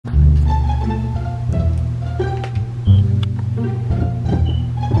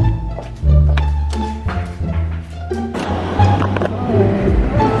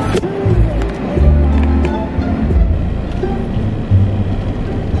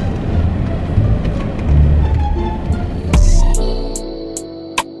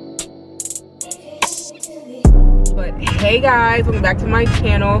Hey guys, welcome back to my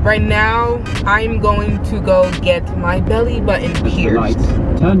channel. Right now, I'm going to go get my belly button pierced.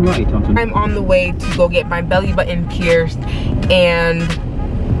 Turn right onto... I'm on the way to go get my belly button pierced, and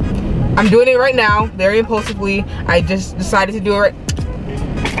I'm doing it right now, very impulsively. I just decided to do it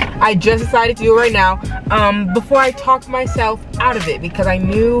right now, before I talked myself out of it, because I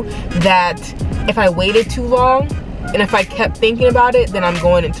knew that if I waited too long, and if I kept thinking about it, then I'm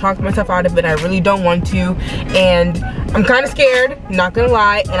going to talk myself out of it. I really don't want to, and I'm kind of scared, not gonna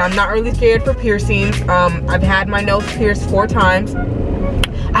lie, and I'm not really scared for piercings. I've had my nose pierced 4 times.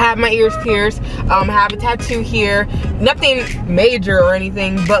 I have my ears pierced. I have a tattoo here. Nothing major or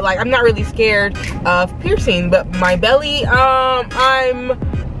anything, but like I'm not really scared of piercing. But my belly, I'm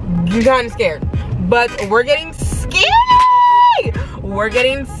kind of scared. But we're getting skinny. We're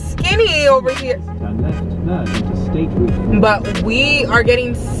getting skinny over here. Turn left, turn into State Route. But we are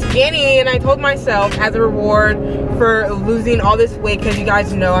getting skinny, and I told myself as a reward for losing all this weight, because you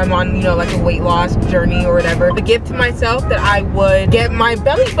guys know I'm on, you know, like a weight loss journey or whatever, to give to myself that I would get my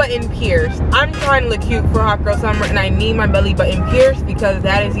belly button pierced. I'm trying to look cute for hot girl summer, and I need my belly button pierced because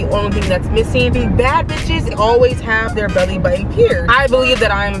that is the only thing that's missing. Bad bitches always have their belly button pierced. I believe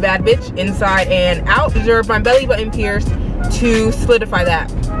that I am a bad bitch inside and out. Deserve my belly button pierced to solidify that.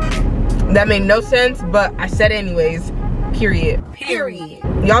 That made no sense, but I said it anyways. Period.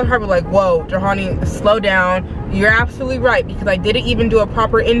 Y'all probably like, whoa, Johanny, slow down. You're absolutely right, because I didn't even do a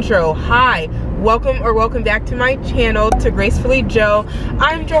proper intro. Hi, welcome back to my channel, to Gracefully Jo.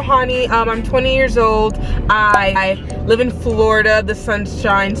 I'm Johanny. I'm 20 years old. I live in Florida, the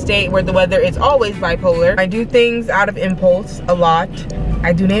sunshine state where the weather is always bipolar. I do things out of impulse a lot.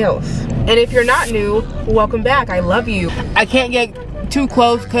 I do nails. And if you're not new, welcome back. I love you. I can't get too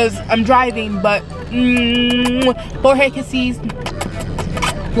close because I'm driving, but forehead kisses.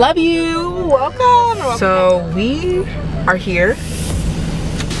 Love you. Welcome. So we are here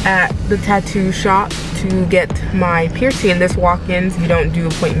at the tattoo shop to get my piercing. This walk-ins, you don't do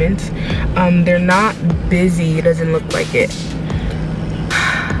appointments. They're not busy. It doesn't look like it.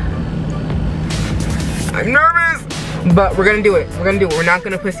 I'm nervous, but we're gonna do it. We're not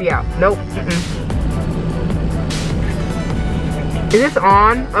gonna pussy out. Nope. Is this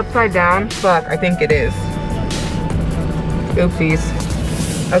on upside down? Fuck, I think it is. Oopsies.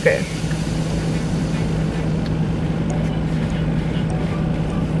 Okay.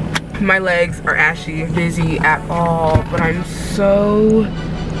 My legs are ashy, busy at all, but I'm so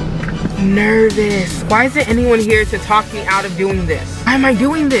nervous. Why isn't anyone here to talk me out of doing this? Why am I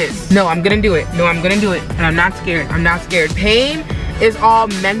doing this? No, I'm gonna do it. No, I'm gonna do it. And I'm not scared. I'm not scared. Pain is all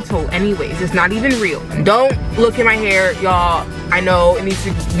mental anyways. It's not even real. Don't look at my hair, y'all. I know it needs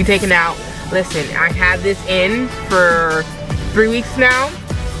to be taken out. Listen, I had this in for 3 weeks now.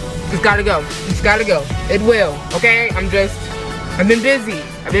 It's gotta go. It's gotta go. It will, okay? I've been busy.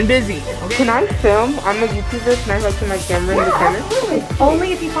 Okay? Can I film? I'm a YouTuber. Can I like to my camera in the camera? Absolutely.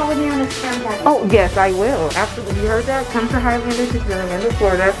 Only if you follow me on Instagram. Oh, yes, I will. Absolutely. You heard that? Come to Highlanders if you're in Orlando,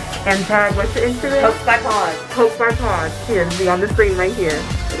 Florida, and tag, what's your Instagram? Hoax by Pause. Hoax by Pause. Here, it'll be on the screen right here.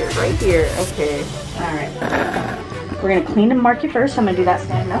 It is right here. Okay. All right. We're going to clean and mark you first. I'm going to do that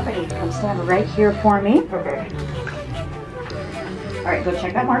standing up. I need you to come stand right here for me. Okay. All right, go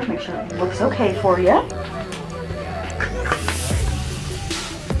check that mark. Make sure it looks okay for you.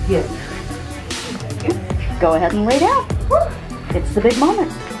 Yes. Go ahead and lay down. It's the big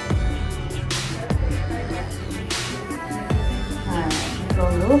moment. All right, go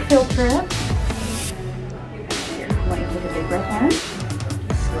a little filter it. Here, let me take a big breath in.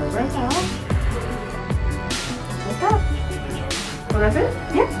 Slow breath out. Like that. Oh, that's it?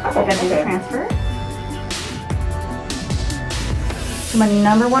 Yeah. Oh, I'm gonna do the okay. transfer. So my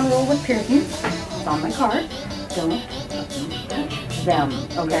 #1 rule with piercings is on my card. Don't touch them,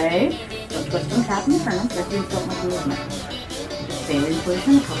 okay? Don't twist them, tap them, turn them. Piercings don't like movement. Just daily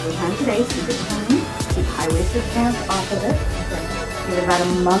solution a couple of times a day. Keep it clean. Keep high-waisted pants off of it. Give it about a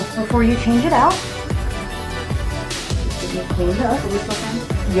month before you change it out. Just get it cleaned up. Are we still friends?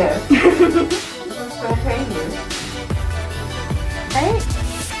 Yes. I'm so painless. Hey.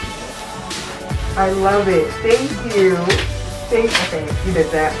 I love it. Thank you. Okay, you did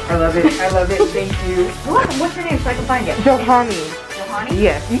that. I love it. Thank you. What's your name so I can find you? Johanny. Johanny?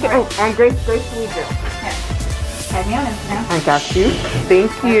 Yes. You can. Right. Oh, I'm Gracefully Jo. Okay. Tag me on Instagram. I got you.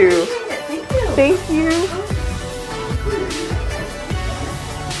 Thank you. Thank you.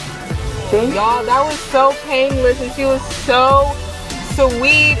 Y'all, that was so painless, and she was so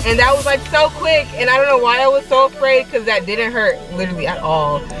sweet, and that was like so quick, and I don't know why I was so afraid, because that didn't hurt literally at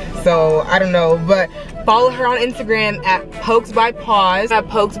all. So I don't know, but follow her on Instagram at Pokes by Paws. At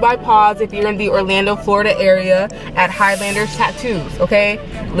Pokes by Paws if you're in the Orlando, Florida area, at Highlanders Tattoos, okay?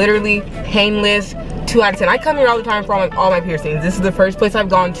 Literally painless, 2 out of 10. I come here all the time for all my piercings. This is the first place I've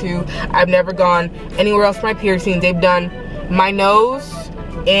gone to. I've never gone anywhere else for my piercings. They've done my nose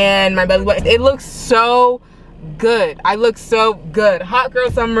and my belly button. It looks so good. I look so good. Hot girl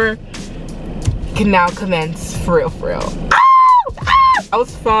summer can now commence, for real, for real. That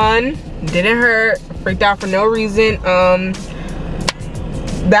was fun, didn't hurt, freaked out for no reason.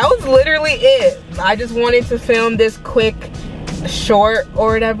 That was literally it. I just wanted to film this quick short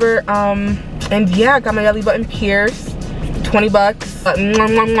or whatever. And yeah, I got my belly button pierced, 20 bucks.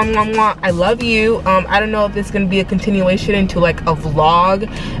 I love you. I don't know if this is gonna be a continuation into like a vlog.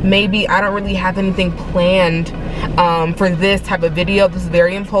 Maybe. I don't really have anything planned for this type of video. This is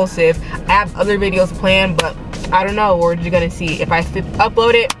very impulsive. I have other videos planned, but I don't know. We're just gonna see. If I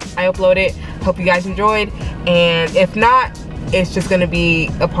upload it, I upload it. Hope you guys enjoyed, and if not, it's just gonna be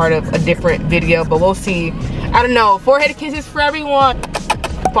a part of a different video, but we'll see. I don't know. Forehead kisses for everyone.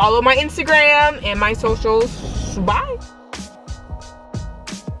 Follow my Instagram and my socials. Bye.